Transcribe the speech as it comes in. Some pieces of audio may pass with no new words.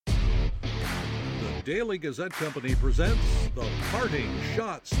Daily Gazette Company presents the Parting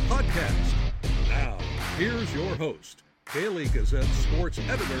Shots Podcast. Now, here's your host, Daily Gazette sports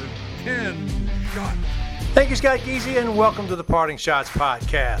editor, Ken Schott. Thank you, Scott Geezy, and welcome to the Parting Shots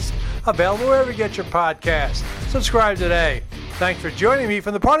Podcast. Available wherever you get your podcast. Subscribe today. Thanks for joining me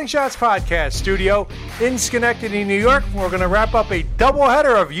from the Parting Shots Podcast studio in Schenectady, New York. We're going to wrap up a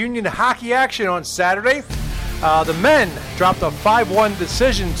doubleheader of Union hockey action on Saturday. The men dropped a 5-1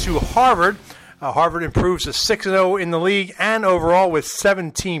 decision to Harvard. Harvard improves to 6-0 in the league and overall with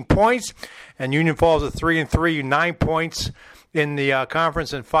 17 points. And Union falls to 3-3, 9 points in the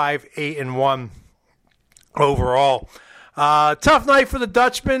conference and 5-8-1 overall. Tough night for the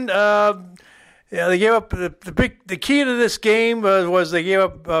Dutchmen. They gave up the key to this game was they gave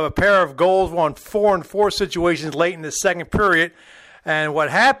up a pair of goals on 4-on-4 situations late in the second period. And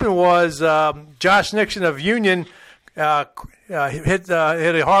what happened was Josh Nixon of Union hit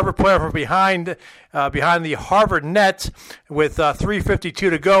a Harvard player from behind the Harvard net with 3:52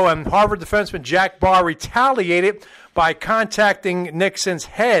 to go, and Harvard defenseman Jack Barr retaliated by contacting Nixon's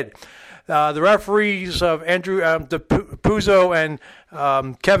head. The referees of Andrew DiPuzzo and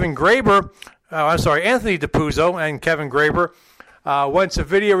Kevin Graber, Anthony DiPuzzo and Kevin Graber, went to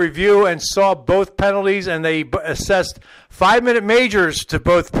video review and saw both penalties, and they assessed 5-minute majors to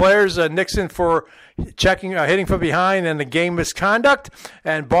both players. Nixon for hitting from behind and a game misconduct,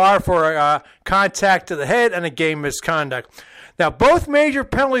 and Barr for contact to the head and a game misconduct. Now, both major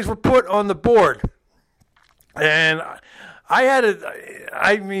penalties were put on the board, and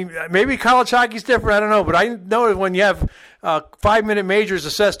maybe college hockey's different, I don't know, but I know that when you have 5-minute majors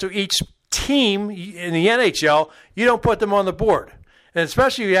assessed to each team in the NHL, you don't put them on the board. And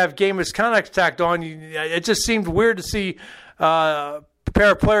especially if you have game misconduct tacked on, it just seemed weird to see a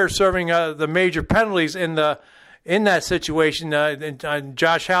pair of players serving the major penalties in that situation. And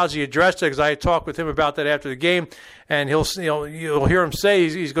Josh Housie addressed it because I had talked with him about that after the game, and you'll hear him say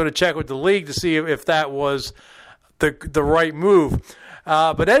he's going to check with the league to see if that was the right move.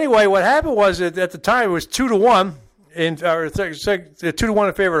 But anyway, what happened was at the time it was 2-1. 2-1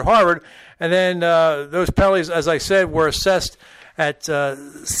 in favor of Harvard, and then those penalties, as I said, were assessed at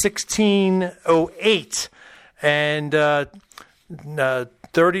 16:08, and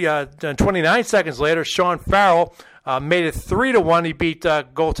 29 seconds later, Sean Farrell made it 3-1. He beat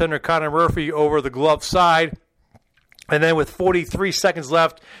goaltender Connor Murphy over the glove side. And then with 43 seconds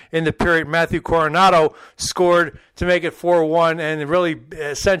left in the period, Matthew Coronado scored to make it 4-1 and really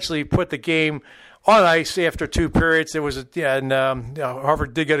essentially put the game on ice after 2 periods.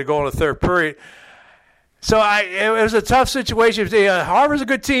 Harvard did get a goal in the third period. So it was a tough situation. Harvard's a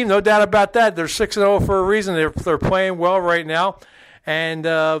good team, no doubt about that. They're 6-0 for a reason. They're playing well right now. And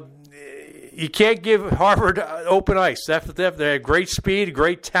you can't give Harvard open ice. They have great speed,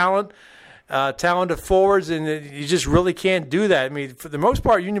 great talent. Talented forwards, and you just really can't do that. I mean, for the most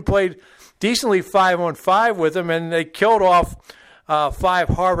part, Union played decently 5-on-5 with them, and they killed off 5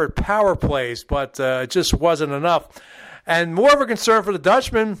 Harvard power plays, but it just wasn't enough. And more of a concern for the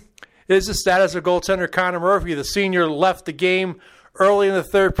Dutchmen is the status of goaltender Connor Murphy. The senior left the game early in the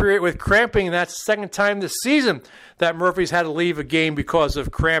third period with cramping, and that's the second time this season that Murphy's had to leave a game because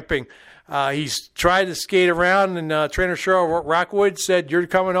of cramping. He's tried to skate around, and trainer Cheryl Rockwood said, "You're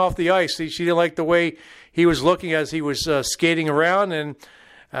coming off the ice." She didn't like the way he was looking as he was skating around, and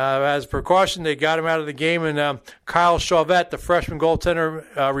as a precaution, they got him out of the game, and Kyle Chauvette, the freshman goaltender,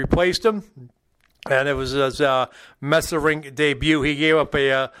 replaced him. And it was his Messerink debut. He gave up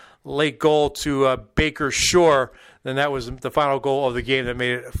a late goal to Baker Shore, and that was the final goal of the game that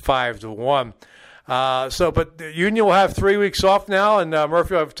made it 5-1. But the Union will have 3 weeks off now, and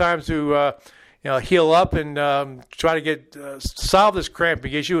Murphy will have time to heal up and try to solve this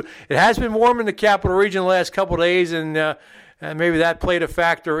cramping issue. It has been warm in the Capital Region the last couple of days, and maybe that played a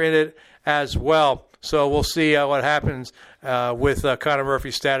factor in it as well. So we'll see what happens with Connor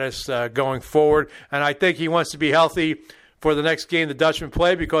Murphy's status going forward. And I think he wants to be healthy for the next game the Dutchman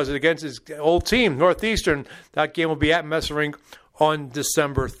play, because it's against his old team, Northeastern. That game will be at Messerink on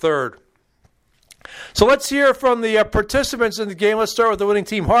December 3rd. So let's hear from the participants in the game. Let's start with the winning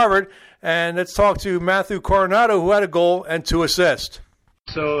team, Harvard, and let's talk to Matthew Coronado, who had a goal and 2 assists.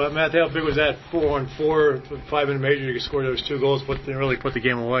 So, Matthew, how big was that 4-on-4, 5-minute major? You scored those 2 goals, really put the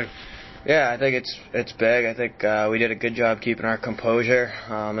game away. Yeah, I think it's big. I think we did a good job keeping our composure.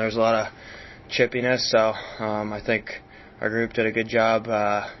 There's a lot of chippiness, so I think our group did a good job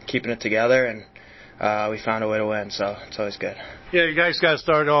keeping it together, and we found a way to win, so it's always good. Yeah, you guys got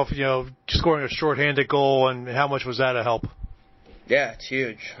started off, scoring a shorthanded goal, and how much was that a help? Yeah, it's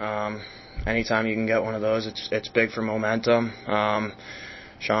huge. Anytime you can get one of those, it's big for momentum.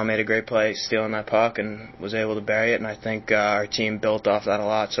 Sean made a great play stealing that puck and was able to bury it, and I think our team built off that a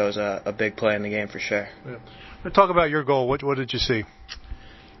lot, so it was a big play in the game for sure. Yeah. Talk about your goal. What did you see?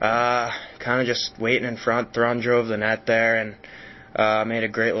 Kind of just waiting in front. Thrun drove the net there and made a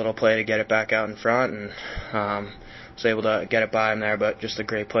great little play to get it back out in front, and was able to get it by him there, but just a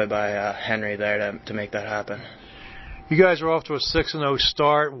great play by Henry there to make that happen. You guys are off to a 6-0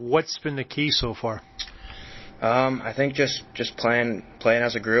 start. What's been the key so far? I think just playing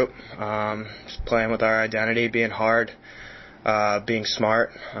as a group, just playing with our identity, being hard, being smart.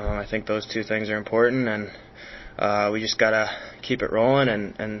 I think those two things are important, and we just gotta keep it rolling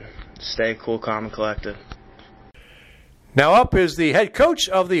and stay cool, calm, and collected. Now up is the head coach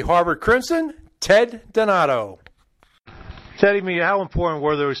of the Harvard Crimson, Ted Donato. Ted, how important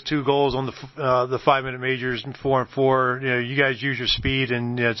were those 2 goals on the 5-minute majors, 4-on-4? You guys use your speed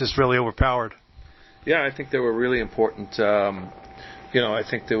and just really overpowered. Yeah, I think they were really important. I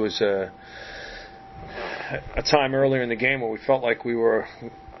think there was a time earlier in the game where we felt like we were,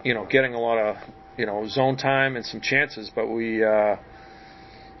 getting a lot of, zone time and some chances, but we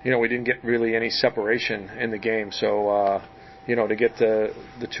didn't get really any separation in the game. So, to get the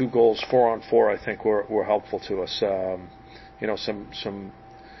 2 goals 4-on-4, I think were helpful to us. Some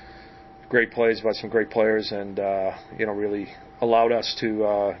great plays by some great players, and really allowed us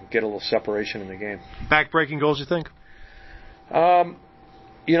to get a little separation in the game. Back-breaking goals, you think?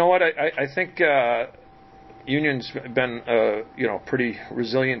 You know what? I think Union's been a pretty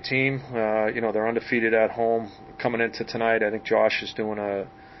resilient team. They're undefeated at home coming into tonight. I think Josh is doing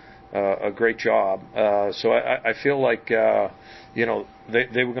a great job. So I feel like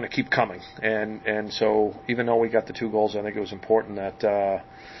they were going to keep coming, and so even though we got the 2 goals, I think it was important that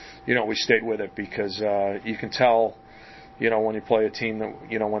we stayed with it, because you can tell when you play a team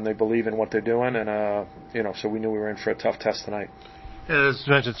that when they believe in what they're doing, and so we knew we were in for a tough test tonight. As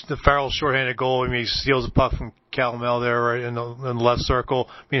mentioned, the Farrell's shorthanded goal. He steals a puck from Calmel there right in the left circle.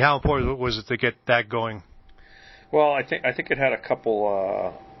 How important was it to get that going? Well, I think it had a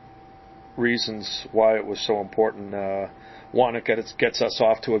couple reasons why it was so important. One, it gets us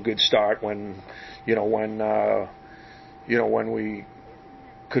off to a good start when we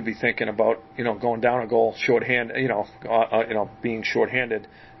could be thinking about going down a goal shorthanded, being shorthanded.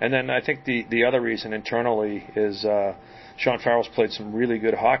 And then I think the other reason internally is Sean Farrell's played some really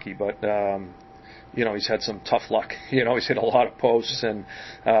good hockey, but he's had some tough luck. He's hit a lot of posts, and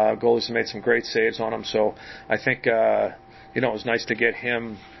goalies have made some great saves on him. So I think it was nice to get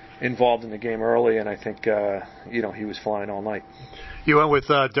him involved in the game early, and I think he was flying all night. You went with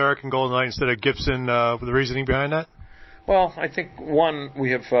Derek and goal tonight instead of Gibson. The reasoning behind that? Well, I think one,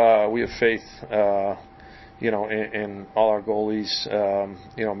 we have faith, in all our goalies.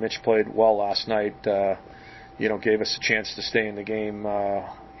 Mitch played well last night. Gave us a chance to stay in the game.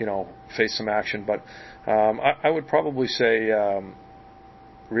 Face some action. But I would probably say,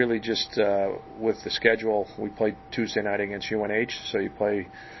 really just with the schedule, we played Tuesday night against UNH, so you play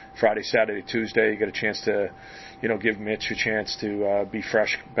Friday, Saturday, Tuesday. You get a chance to, give Mitch a chance to be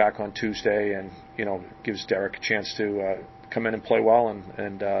fresh back on Tuesday, and gives Derek a chance to come in and play well,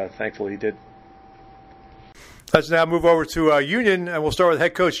 and thankfully he did. Let's now move over to Union, and we'll start with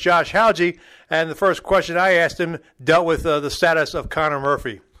head coach Josh Hauge. And the first question I asked him dealt with the status of Connor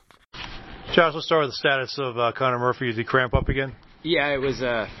Murphy. Josh, let's start with the status of Connor Murphy. Is he cramp up again? Yeah, it was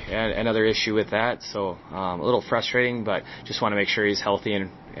another issue with that, so a little frustrating, but just want to make sure he's healthy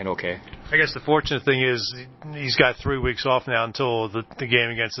and okay. I guess the fortunate thing is he's got 3 weeks off now until the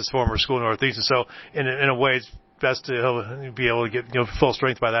game against his former school, Northeastern. So in a way, it's best to he'll be able to get full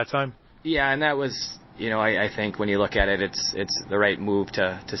strength by that time. Yeah, and that was I think when you look at it, it's the right move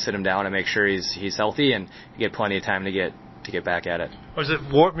to sit him down and make sure he's healthy and get plenty of time to get back at it. Was it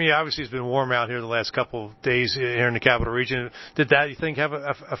warm? Obviously, it's been warm out here the last couple of days here in the Capital Region. Did that, you think, have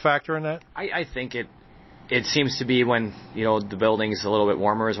a factor in that? I think it seems to be when the building's a little bit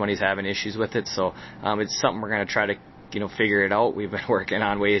warmer is when he's having issues with it. So it's something we're going to try to figure it out. We've been working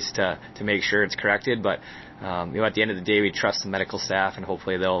on ways to make sure it's corrected, but at the end of the day, we trust the medical staff, and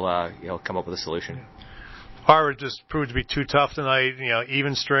hopefully they'll come up with a solution. Harvard just proved to be too tough tonight.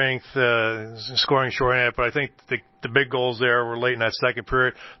 Even strength, scoring shorthanded. But I think the big goals there were late in that second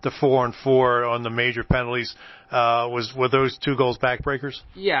period. The 4-on-4 on the major penalties were those 2 goals backbreakers?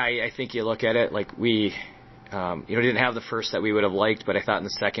 Yeah, I think you look at it like we, didn't have the first that we would have liked, but I thought in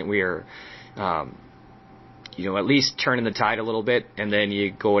the second we were, at least turning the tide a little bit, and then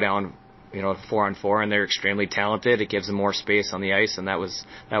you go down, 4-on-4, and they're extremely talented. It gives them more space on the ice, and that was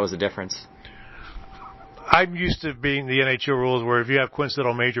the difference. I'm used to being the NHL rules where if you have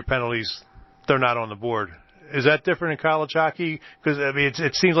coincidental major penalties, they're not on the board. Is that different in college hockey? Because I mean,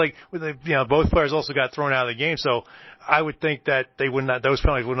 it seems like both players also got thrown out of the game, so I would think that those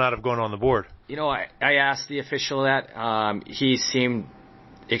penalties would not have gone on the board. I asked the official that. He seemed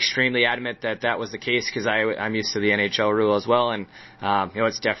extremely adamant that was the case because I'm used to the NHL rule as well, and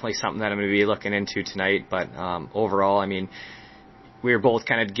it's definitely something that I'm going to be looking into tonight. But overall, I mean, we were both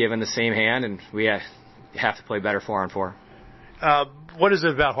kind of given the same hand, and we have to play better 4-on-4. What is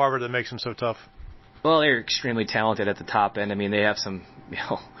it about Harvard that makes them so tough? Well, they're extremely talented at the top end. I mean, they have some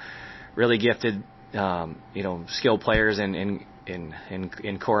really gifted skilled players in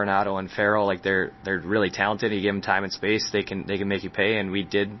Coronado and Farrell. Like they're really talented. You give them time and space, they can make you pay, and we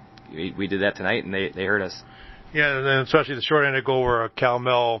did that tonight, and they hurt us. Yeah, and then especially the short-handed goal where Cal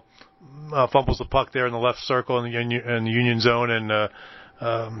Mel fumbles the puck there in the left circle in the Union zone, and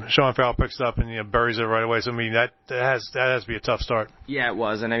Sean Farrell picks it up and buries it right away. So I mean that has to be a tough start. Yeah, it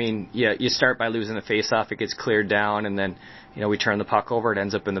was, and I mean you start by losing the face-off, it gets cleared down, and then we turn the puck over, it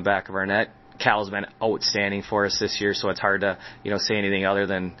ends up in the back of our net. Cal's been outstanding for us this year, so it's hard to say anything other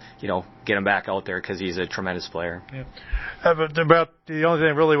than get him back out there because he's a tremendous player. Yeah. But about the only thing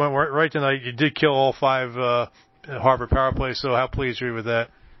that really went right tonight, you did kill all 5 Harvard power plays. So how pleased are you with that?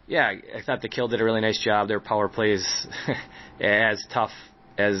 Yeah, I thought the Kill did a really nice job. Their power plays as tough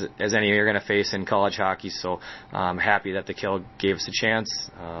as any you're going to face in college hockey. So I'm happy that the Kill gave us a chance.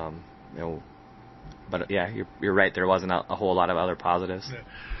 But yeah, you're right. There wasn't a whole lot of other positives. Yeah.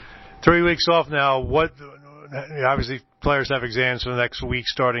 3 weeks off now. Obviously players have exams for the next week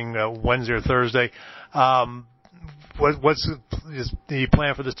starting Wednesday or Thursday. What's the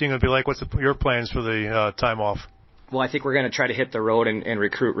plan for this team going to be like? What's your plans for the time off? Well, I think we're going to try to hit the road and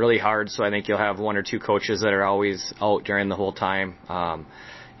recruit really hard. So I think you'll have 1 or 2 coaches that are always out during the whole time.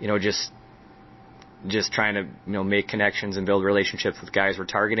 Just trying to make connections and build relationships with guys we're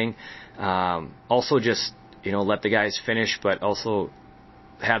targeting. Also just let the guys finish, but also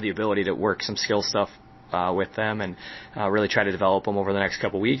have the ability to work some skill stuff with them and really try to develop them over the next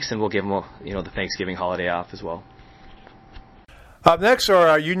couple of weeks, and we'll give them the Thanksgiving holiday off as well. Up next are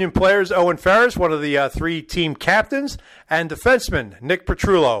our Union players, Owen Ferris, one of the 3 team captains, and defenseman Nick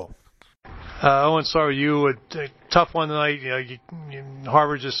Petrullo. Owen, sorry, you a tough one tonight.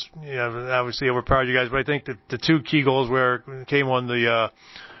 Harvard just obviously overpowered you guys, but I think the 2 key goals came on the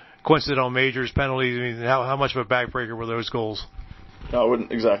coincidental majors penalties. I mean, how much of a backbreaker were those goals? No, I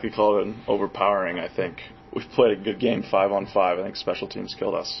wouldn't exactly call it an overpowering. I think we've played a good game 5-on-5. I think special teams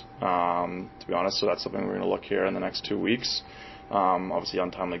killed us, to be honest. So that's something we're going to look here in the next 2 weeks. Obviously,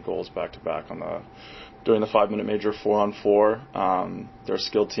 untimely goals back-to-back during the 5-minute major 4-on-4. They're a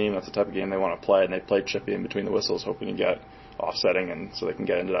skilled team. That's the type of game they want to play, and they played chippy in between the whistles, hoping to get offsetting, and so they can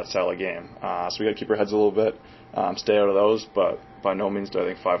get into that style of game. So we got to keep our heads a little bit, stay out of those, but by no means do I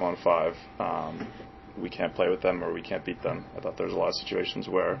think 5-on-5. We can't play with them or we can't beat them. I thought there was a lot of situations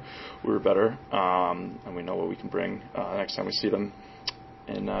where we were better, and we know what we can bring next time we see them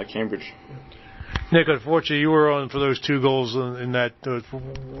in Cambridge. Nick, unfortunately, you were on for those 2 goals in that.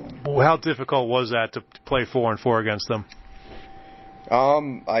 How difficult was that to play 4-on-4 against them?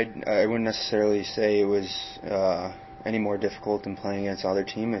 I wouldn't necessarily say it was any more difficult than playing against the other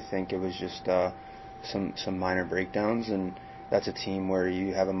team. I think it was just some minor breakdowns, and that's a team where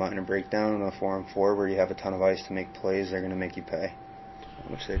you have a minor breakdown on a 4-on-4 where you have a ton of ice to make plays. They're going to make you pay,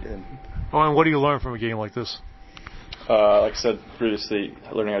 which they did. Oh, and what do you learn from a game like this? Like I said previously,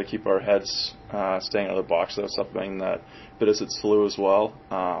 learning how to keep our heads staying out of the box. That was something that bit us at SLU as well.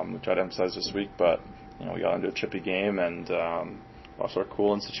 We tried to emphasize this week, but we got into a chippy game and lost our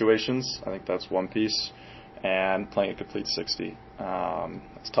cool in situations. I think that's one piece. And playing a complete 60.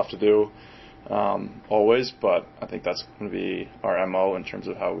 It's tough to do. Always, but I think that's going to be our MO in terms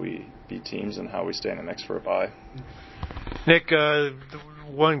of how we beat teams and how we stay in the mix for a bye. Nick,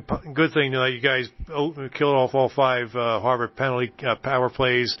 one good thing that you guys killed off all 5 Harvard penalty power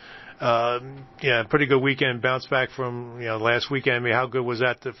plays. Pretty good weekend. Bounce back from last weekend. I mean, how good was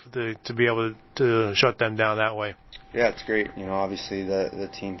that to be able to shut them down that way? Yeah, it's great. Obviously the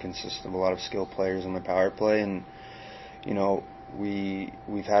team consists of a lot of skilled players on the power play, and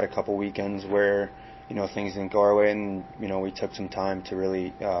we've had a couple weekends where things didn't go our way, and we took some time to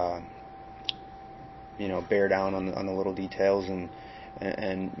really bear down on the little details and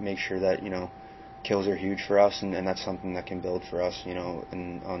make sure that kills are huge for us, and that's something that can build for us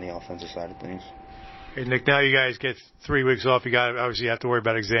on the offensive side of things. Hey, Nick, now you guys get 3 weeks off. You obviously have to worry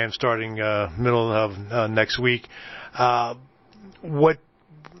about exams starting middle of next week.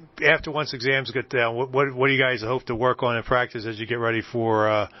 After once exams get down, what do you guys hope to work on in practice as you get ready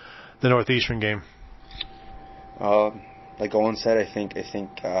for the Northeastern game? Like Owen said, I think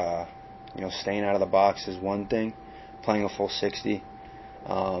staying out of the box is one thing, playing a full 60,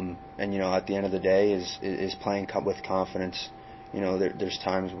 and at the end of the day is playing with confidence. There's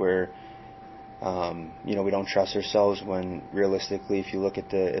times where we don't trust ourselves, when realistically, if you look at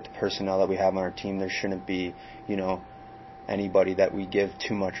the personnel that we have on our team, there shouldn't be anybody that we give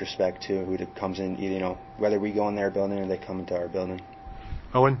too much respect to who comes in, whether we go in their building or they come into our building.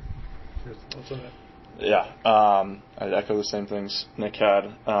 Owen? Yeah, I'd echo the same things Nick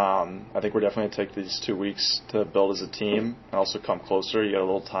had. I think we're definitely going to take these 2 weeks to build as a team and also come closer. You got a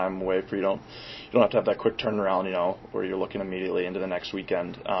little time away for you don't have to have that quick turnaround, where you're looking immediately into the next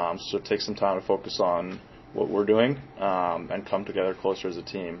weekend. So take some time to focus on what we're doing and come together closer as a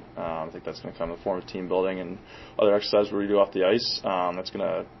team. I think that's going to come in the form of team building and other exercises we do off the ice. That's going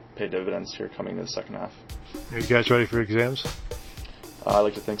to pay dividends here coming to the second half. Are you guys ready for exams? I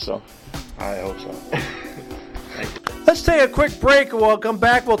like to think so. I hope so. Let's take a quick break. We'll come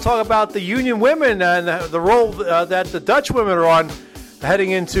back. We'll talk about the Union women and the role that the Dutch women are on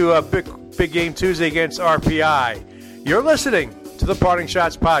heading into a big game Tuesday against RPI. You're listening to the Parting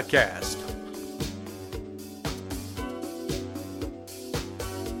Shots Podcast.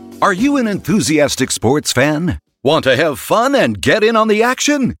 Are you an enthusiastic sports fan? Want to have fun and get in on the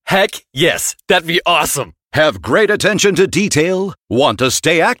action? Heck, yes. That'd be awesome. Have great attention to detail? Want to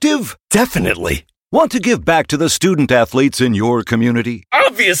stay active? Definitely. Want to give back to the student athletes in your community?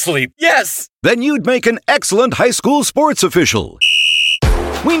 Obviously, yes. Then you'd make an excellent high school sports official.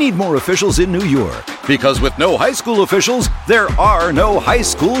 We need more officials in New York, because with no high school officials, there are no high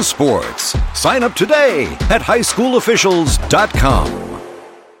school sports. Sign up today at highschoolofficials.com.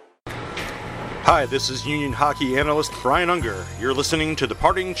 Hi, this is Union hockey analyst Brian Unger. You're listening to the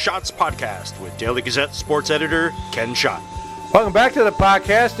Parting Shots Podcast with Daily Gazette sports editor Ken Schott. Welcome back to the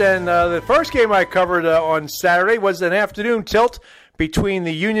podcast. And the first game I covered on Saturday was an afternoon tilt between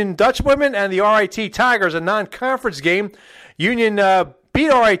the Union Dutch women and the RIT Tigers, a non-conference game. Union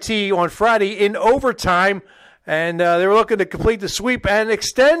beat RIT on Friday in overtime, and they were looking to complete the sweep and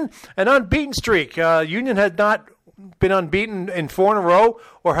extend an unbeaten streak. Union had not been unbeaten in 4 in a row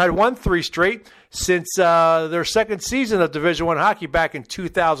or had won 3 straight since their second season of Division I hockey back in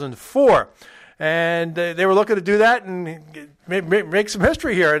 2004. And they were looking to do that and make some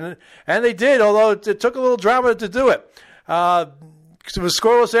history here. And they did, although it took a little drama to do it. It was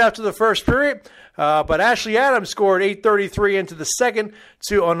scoreless after the first period, but Ashley Adams scored 8:33 into the second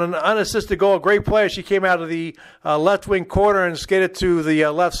on an unassisted goal. A great play. She came out of the left wing corner and skated to the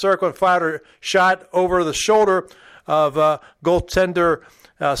left circle and fired her shot over the shoulder of goaltender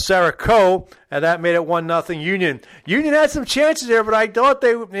Sarah Coe, and that made it 1-0 Union. Union had some chances there, but I thought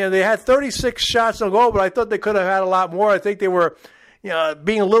they had 36 shots on goal, but I thought they could have had a lot more. I think they were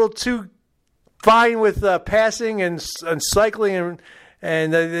being a little too fine with passing and cycling,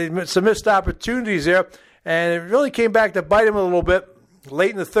 and they some missed opportunities there. And it really came back to bite them a little bit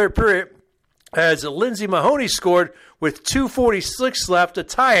late in the third period as Lindsay Mahoney scored with 2:46 left to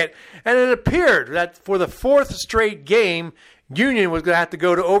tie it. And it appeared that for the 4th straight game, Union was going to have to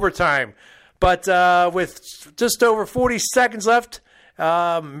go to overtime. But with just over 40 seconds left,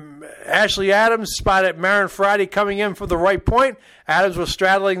 Ashley Adams spotted Marin Friday coming in from the right point. Adams was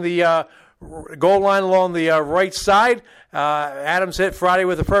straddling the goal line along the right side. Adams hit Friday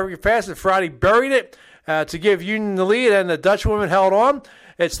with a perfect pass, and Friday buried it to give Union the lead, and the Dutch women held on.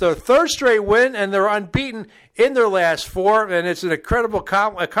 It's their 3rd straight win, and they're unbeaten in their last 4, and it's an incredible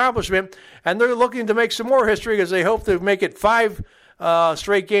accomplishment. And they're looking to make some more history because they hope to make it 5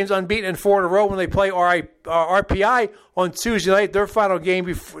 straight games unbeaten and 4 in a row when they play RPI on Tuesday night, their final game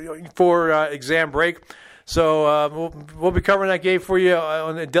before exam break. So we'll be covering that game for you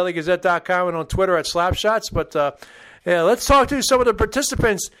on DailyGazette.com and on Twitter at Slapshots. But let's talk to some of the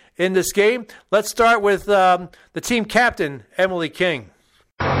participants in this game. Let's start with the team captain, Emily King.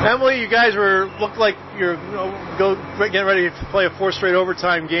 Emily, you guys looked like you're getting ready to play a 4 straight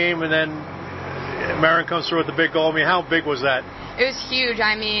overtime game, and then Marin comes through with the big goal. I mean, how big was that? It was huge.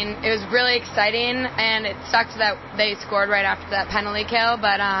 I mean, it was really exciting, and it sucked that they scored right after that penalty kill.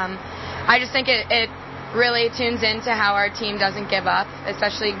 But I just think it really tunes into how our team doesn't give up,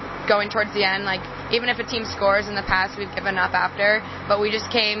 especially going towards the end. Like, even if a team scores in the past, we've given up after, but we just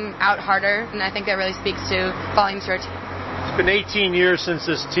came out harder, and I think that really speaks to volumes to our team. It's been 18 years since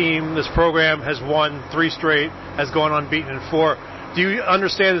this program has won 3 straight, has gone unbeaten in 4. Do you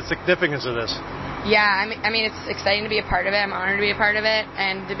understand the significance of this? Yeah, I mean, it's exciting to be a part of it. I'm honored to be a part of it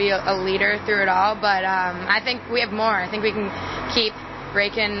and to be a leader through it all. But I think we have more. I think we can keep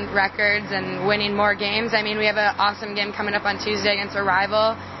breaking records and winning more games. I mean, we have an awesome game coming up on Tuesday against our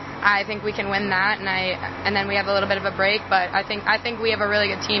rival. I think we can win that, and then we have a little bit of a break. But I think we have a really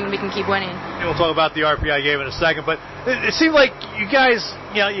good team, and we can keep winning. We'll talk about the RPI game in a second, but it seemed like you guys,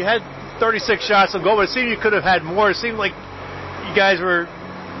 you had 36 shots on goal, but it seemed you could have had more. It seemed like you guys were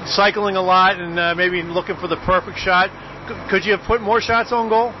cycling a lot and maybe looking for the perfect shot. Could you have put more shots on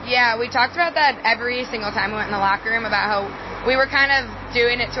goal? Yeah, we talked about that every single time we went in the locker room, about how we were kind of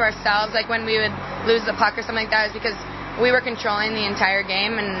doing it to ourselves, like when we would lose the puck or something like that, is because we were controlling the entire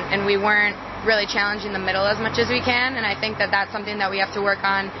game and we weren't really challenging the middle as much as we can, and I think that that's something that we have to work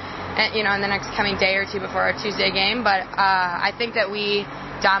on, in the next coming day or two before our Tuesday game. But I think that we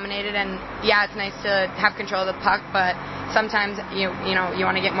dominated, and yeah, it's nice to have control of the puck, but sometimes you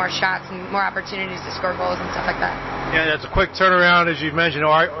want to get more shots and more opportunities to score goals and stuff like that. Yeah, that's a quick turnaround, as you mentioned,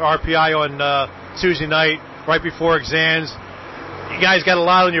 RPI on Tuesday night, right before exams. You guys got a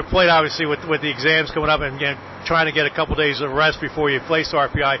lot on your plate, obviously, with the exams coming up and trying to get a couple days of rest before you face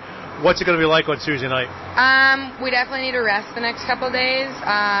RPI. What's it going to be like on Tuesday night? We definitely need to rest the next couple of days.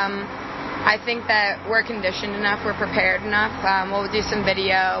 I think that we're conditioned enough, we're prepared enough. We'll do some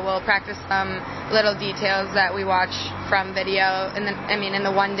video, we'll practice some little details that we watch from video, in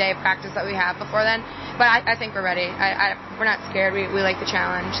the one-day practice that we have before then. But I think we're ready. We're not scared. We like the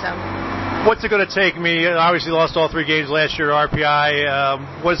challenge. So. What's it going to take? Obviously lost all 3 games last year at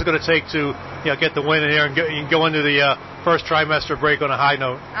RPI. What is it going to take to get the win in here and go into the first trimester break on a high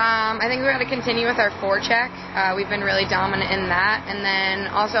note? I think we're going to continue with our forecheck. We've been really dominant in that, and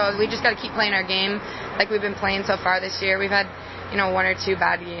then also we just got to keep playing our game like we've been playing so far this year. We've had 1 or 2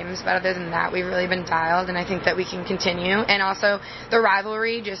 bad games, but other than that, we've really been dialed, and I think that we can continue. And also the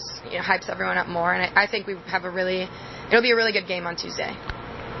rivalry just hypes everyone up more, and I think it'll be a really good game on Tuesday.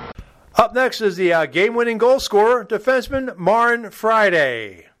 Up next is the game-winning goal scorer, defenseman Maren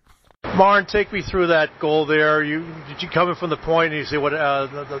Friday. Maren, take me through that goal there. Did you come in from the point and you see what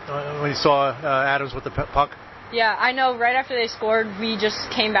when you saw Adams with the puck? Yeah, I know right after they scored, we just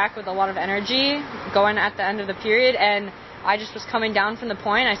came back with a lot of energy going at the end of the period, and I just was coming down from the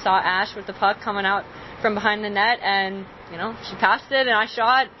point. I saw Ash with the puck coming out from behind the net, and, she passed it, and I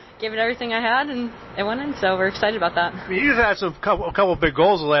shot, gave it everything I had, and it went in, so we're excited about that. You've had a couple big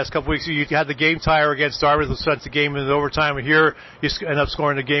goals the last couple weeks. You had the game tire against Dartmouth, which sent the game into overtime, and here you end up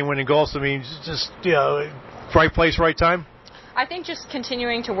scoring the game-winning goal. So, right place, right time? I think just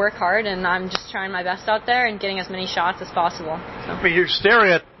continuing to work hard, and I'm just trying my best out there and getting as many shots as possible. So. You're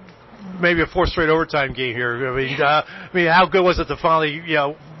staring at maybe a 4th straight overtime game here. How good was it to finally,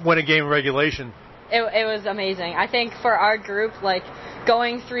 win a game in regulation? It was amazing. I think for our group,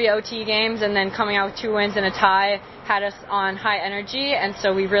 going 3 OT games and then coming out with 2 wins and a tie had us on high energy, and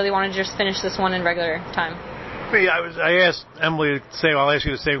so we really wanted to just finish this one in regular time. I asked Emily the same. I'll ask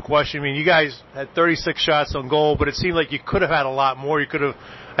you the same question. You guys had 36 shots on goal, but it seemed like you could have had a lot more.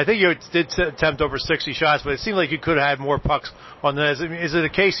 I think you did attempt over 60 shots, but it seemed like you could have had more pucks on this. Is it a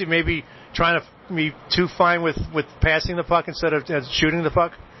case of maybe trying to be too fine with passing the puck instead of shooting the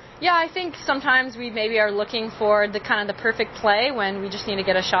puck? Yeah, I think sometimes we maybe are looking for the perfect play when we just need to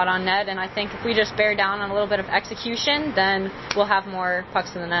get a shot on net, and I think if we just bear down on a little bit of execution, then we'll have more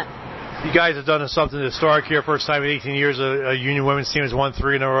pucks in the net. You guys have done something historic here. First time in 18 years a Union women's team has won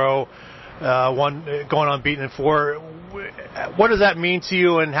 3 in a row, going unbeaten in 4. What does that mean to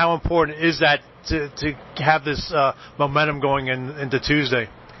you, and how important is that to have this momentum going into Tuesday?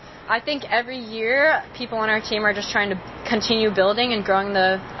 I think every year people on our team are just trying to continue building and growing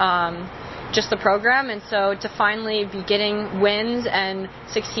the program, and so to finally be getting wins and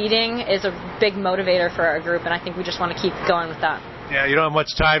succeeding is a big motivator for our group, and I think we just want to keep going with that. Yeah, you don't have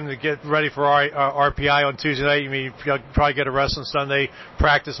much time to get ready for RPI on Tuesday night. You probably get a rest on Sunday,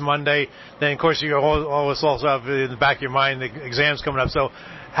 practice Monday. Then, of course, you always also have in the back of your mind the exams coming up. So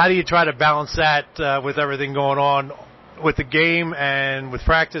how do you try to balance that with everything going on with the game and with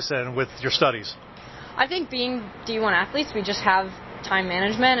practice and with your studies? I think being D1 athletes, we just have time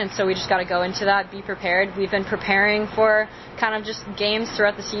management, and so we just got to go into that, be prepared. We've been preparing for just games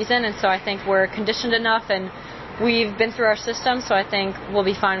throughout the season, and so I think we're conditioned enough, and we've been through our system, so I think we'll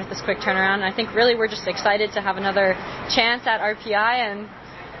be fine with this quick turnaround. And I think really we're just excited to have another chance at RPI, and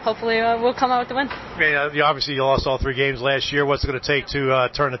hopefully we'll come out with the win. Obviously you lost all 3 games last year. What's it going to take to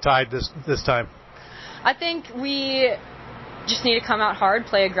turn the tide this time? I think we just need to come out hard,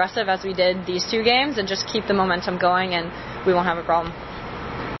 play aggressive as we did these 2 games, and just keep the momentum going, and we won't have a problem.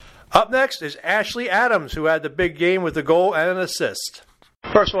 Up next is Ashley Adams, who had the big game with a goal and an assist.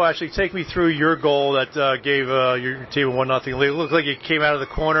 First of all, Ashley, take me through your goal that gave your team a 1-0 lead. It looked like you came out of the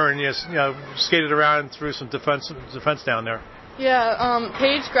corner and you skated around and threw some defense down there. Yeah,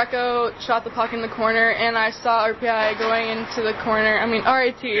 Paige Greco shot the puck in the corner, and I saw RPI going into the corner.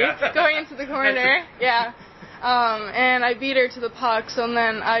 RIT going into the corner. Yeah. And I beat her to the puck, so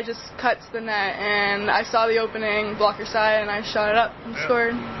then I just cut to the net, and I saw the opening, blocker side, and I shot it up and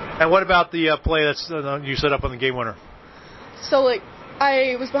scored. And what about the play that's you set up on the game winner? So,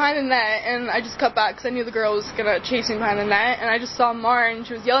 I was behind the net, and I just cut back because I knew the girl was going to chase me behind the net, and I just saw Mar, and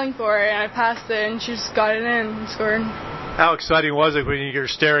she was yelling for it, and I passed it, and she just got it in and scored. How exciting was it when you're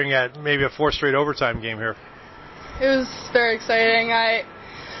staring at maybe a 4th straight overtime game here? It was very exciting.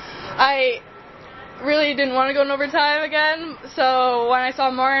 I really didn't want to go in overtime again, so when I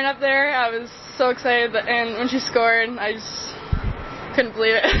saw Marin up there, I was so excited, and when she scored, I just couldn't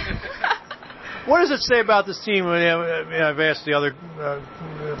believe it. What does it say about this team? I've asked the other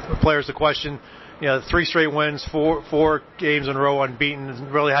players the question. 3 straight wins, four games in a row unbeaten.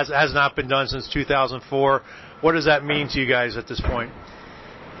 It really has not been done since 2004. What does that mean to you guys at this point?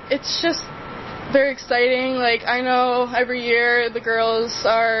 It's just very exciting. I know every year the girls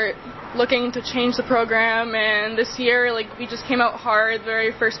are looking to change the program, and this year, we just came out hard the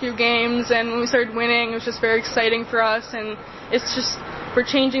very first few games, and when we started winning, it was just very exciting for us, and it's just, we're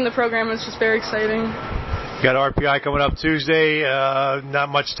changing the program. It's just very exciting. You got RPI coming up Tuesday. Not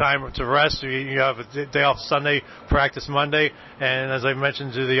much time to rest. You have a day off Sunday, practice Monday, and as I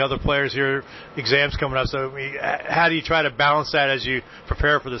mentioned to the other players here, exams coming up. So how do you try to balance that as you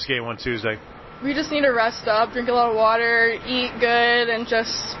prepare for this game on Tuesday? We just need to rest up, drink a lot of water, eat good, and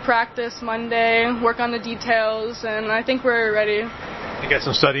just practice Monday, work on the details, and I think we're ready. You got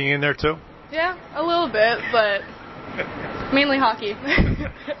some studying in there too? Yeah, a little bit, but mainly hockey.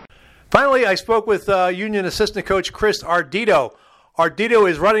 Finally, I spoke with Union assistant coach Chris Ardito. Ardito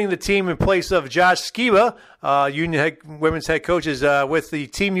is running the team in place of Josh Skiba. Union women's head coach is with the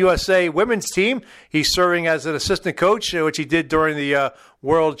Team USA women's team. He's serving as an assistant coach, which he did during the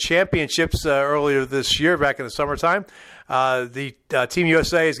World Championships earlier this year, back in the summertime. The Team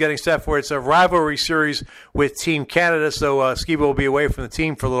USA is getting set for its rivalry series with Team Canada, so Skiba will be away from the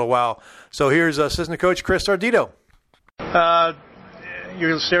team for a little while. So here's assistant coach Chris Ardito.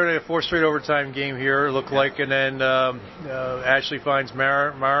 You're staring at a 4th straight overtime game here, look like, and then Ashley finds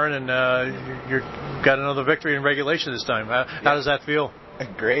Marin, and you got another victory in regulation this time. How does that feel?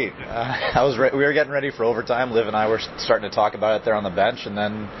 Great. We were getting ready for overtime. Liv and I were starting to talk about it there on the bench, and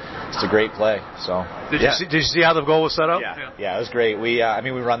then it's a great play. So Did you see how the goal was set up? Yeah, it was great. We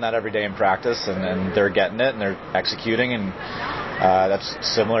run that every day in practice, and they're getting it and they're executing, and that's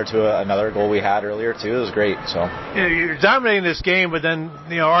similar to another goal we had earlier too. It was great. So you're dominating this game, but then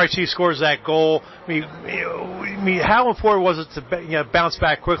RIT scores that goal. How important was it to bounce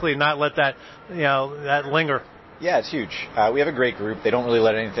back quickly and not let that that linger? Yeah, it's huge. We have a great group. They don't really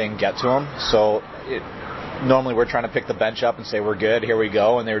let anything get to them. So normally we're trying to pick the bench up and say we're good, here we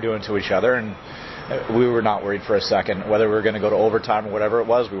go, and they were doing it to each other, and we were not worried for a second. Whether we were going to go to overtime or whatever it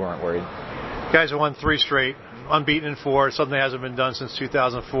was, we weren't worried. You guys have won 3 straight, unbeaten in 4, something that hasn't been done since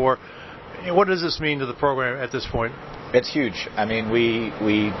 2004. What does this mean to the program at this point? It's huge. I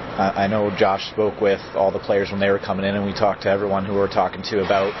know Josh spoke with all the players when they were coming in, and we talked to everyone who we were talking to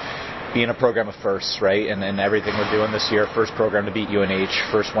about being a program of firsts, right? And everything we're doing this year, first program to beat UNH,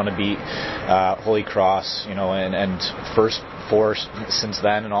 first one to beat Holy Cross, and first 4 since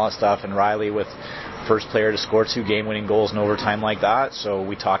then and all that stuff. And Riley with first player to score 2 game-winning goals in overtime like that. So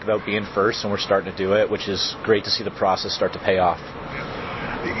we talk about being first, and we're starting to do it, which is great to see the process start to pay off.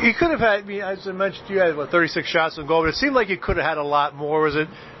 You could have had, as I mentioned, you had 36 shots on goal, but it seemed like you could have had a lot more. Was it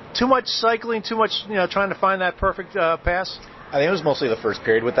too much cycling, too much trying to find that perfect pass? I think it was mostly the first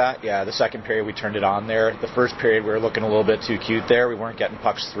period with that. Yeah, the second period we turned it on there. The first period we were looking a little bit too cute there. We weren't getting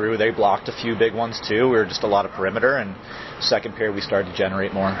pucks through. They blocked a few big ones too. We were just a lot of perimeter, and second period we started to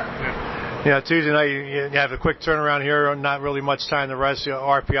generate more. Tuesday night you have a quick turnaround here. Not really much time to rest.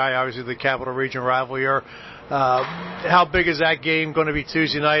 RPI, obviously the Capital Region rival here. How big is that game going to be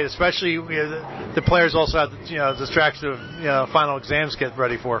Tuesday night? Especially the players also have the distraction of final exams to get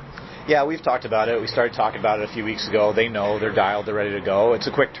ready for. Yeah, we've talked about it. We started talking about it a few weeks ago. They know, they're dialed, they're ready to go. It's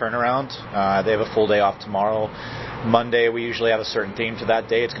a quick turnaround. They have a full day off tomorrow. Monday, we usually have a certain theme to that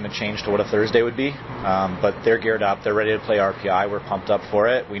day. It's going to change to what a Thursday would be. But they're geared up. They're ready to play RPI. We're pumped up for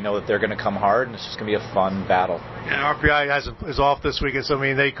it. We know that they're going to come hard, and it's just going to be a fun battle. And RPI is off this weekend, so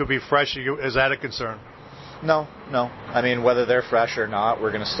they could be fresh. Is that a concern? No. Whether they're fresh or not, we're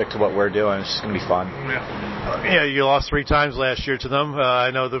going to stick to what we're doing. It's just going to be fun. Yeah, you lost 3 times last year to them.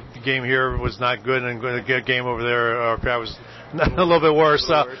 I know the game here was not good, and a good game over there, RPI was a little bit worse.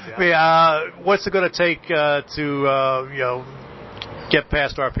 What's it going to take to get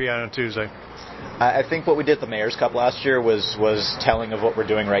past RPI on Tuesday? I think what we did at the Mayor's Cup last year was telling of what we're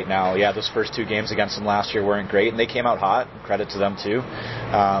doing right now. Yeah, those first 2 games against them last year weren't great, and they came out hot. Credit to them, too.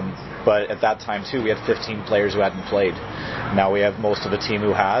 But at that time, too, we had 15 players who hadn't played. Now we have most of the team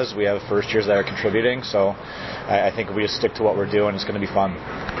who has. We have first years that are contributing. So I think if we just stick to what we're doing, it's going to be fun.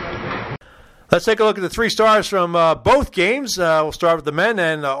 Let's take a look at the 3 stars from both games. We'll start with the men,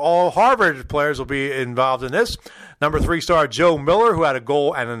 and all Harvard players will be involved in this. Number 3 star Joe Miller, who had a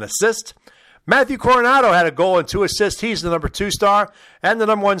goal and an assist. Matthew Coronado had a goal and 2 assists. He's the number 2 star. And the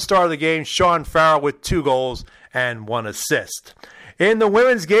number 1 star of the game, Sean Farrell, with 2 goals and 1 assist. In the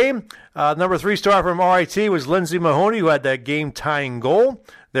women's game, number 3 star from RIT was Lindsay Mahoney, who had that game-tying goal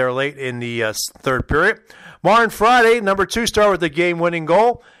there late in the third period. Marin Friday, number 2 star with the game-winning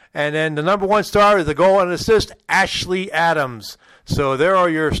goal. And then the number 1 star with the goal and assist, Ashley Adams. So there are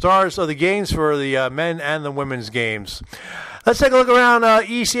your stars of the games for the men and the women's games. Let's take a look around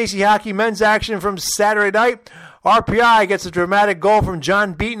ECAC hockey men's action from Saturday night. RPI gets a dramatic goal from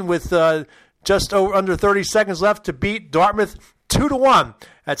John Beaton with just under 30 seconds left to beat Dartmouth 2-1.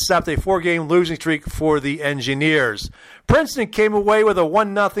 That stopped a 4-game losing streak for the Engineers. Princeton came away with a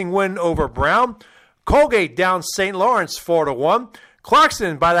 1-0 win over Brown. Colgate down St. Lawrence 4-1.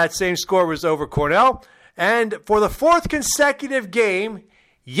 Clarkson, by that same score, was over Cornell. And for the 4th consecutive game,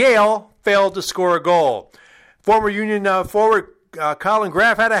 Yale failed to score a goal. Former Union forward Colin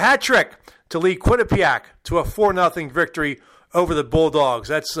Graff had a hat trick to lead Quinnipiac to a 4-0 victory over the Bulldogs.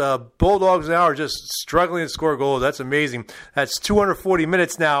 That's Bulldogs now are just struggling to score goals. That's amazing. That's 240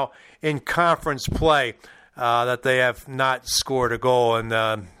 minutes now in conference play that they have not scored a goal. And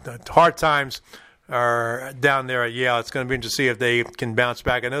the hard times are down there at Yale. It's going to be interesting to see if they can bounce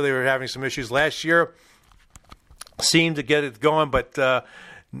back. I know they were having some issues last year. Seemed to get it going, but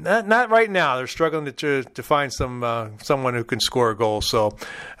not right now. They're struggling to find someone who can score a goal. So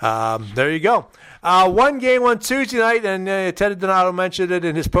there you go. One game on Tuesday night, and Ted Donato mentioned it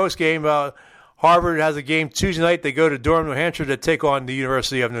in his post game. Harvard has a game Tuesday night. They go to Durham, New Hampshire to take on the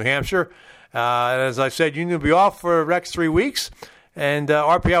University of New Hampshire. And as I've said, Union will be off for the next 3 weeks. And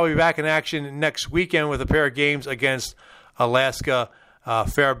RPI will be back in action next weekend with a pair of games against Alaska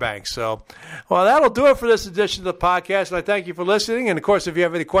Fairbanks. So, well, that'll do it for this edition of the podcast. And I thank you for listening. And, of course, if you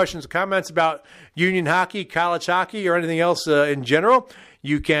have any questions or comments about Union hockey, college hockey, or anything else in general,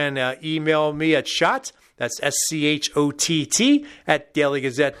 you can email me at SCHOTT, that's SCHOTT, at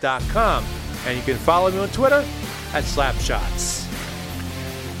dailygazette.com. And you can follow me on Twitter at Slapshots.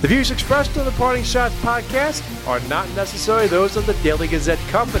 The views expressed on the Parting Shots podcast are not necessarily those of the Daily Gazette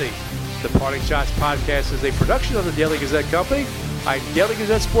Company. The Parting Shots podcast is a production of the Daily Gazette Company. I'm Daily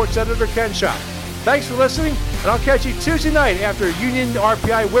Gazette sports editor Ken Schott. Thanks for listening, and I'll catch you Tuesday night after Union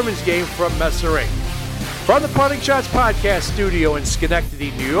RPI women's game from Messer Inc. From the Parting Shots podcast studio in Schenectady,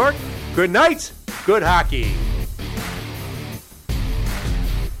 New York, good night, good hockey.